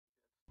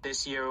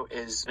This year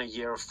is a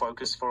year of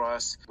focus for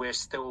us. We're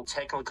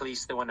technically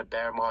still in a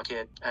bear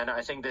market. And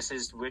I think this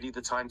is really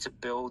the time to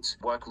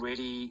work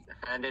really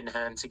hand in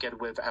hand together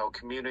with our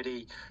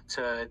community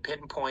to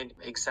pinpoint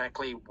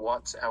exactly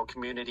what our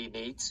community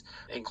needs,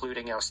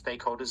 including our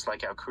stakeholders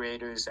like our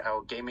creators,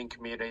 our gaming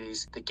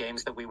communities, the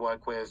games that we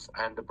work with,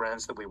 and the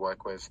brands that we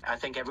work with. I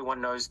think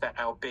everyone knows that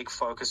our big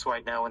focus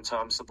right now in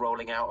terms of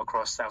rolling out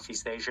across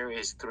Southeast Asia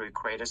is through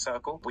Creator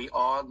Circle. We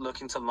are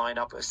looking to line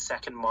up a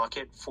second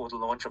market for the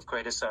launch of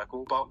Creator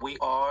Circle, but we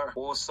are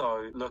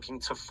also looking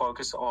to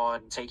focus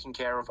on taking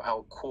care of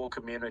our core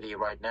community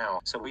right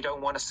now. So we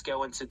don't want to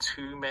scale into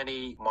too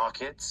many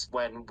markets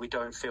when we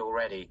don't feel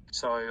ready.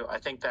 So I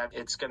think that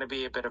it's going to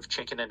be a bit of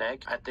chicken and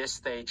egg. At this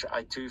stage,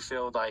 I do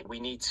feel like we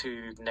need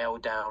to nail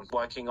down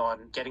working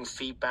on getting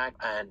feedback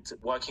and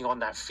working on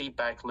that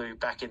feedback loop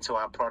back into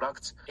our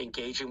product,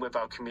 engaging with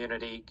our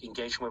community,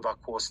 engaging with our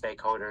core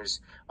stakeholders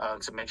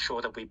to make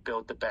sure that we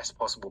build the best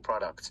possible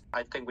product.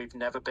 I think we've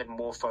never been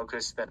more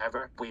focused than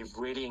ever. We've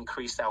really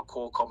increased our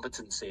core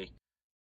competency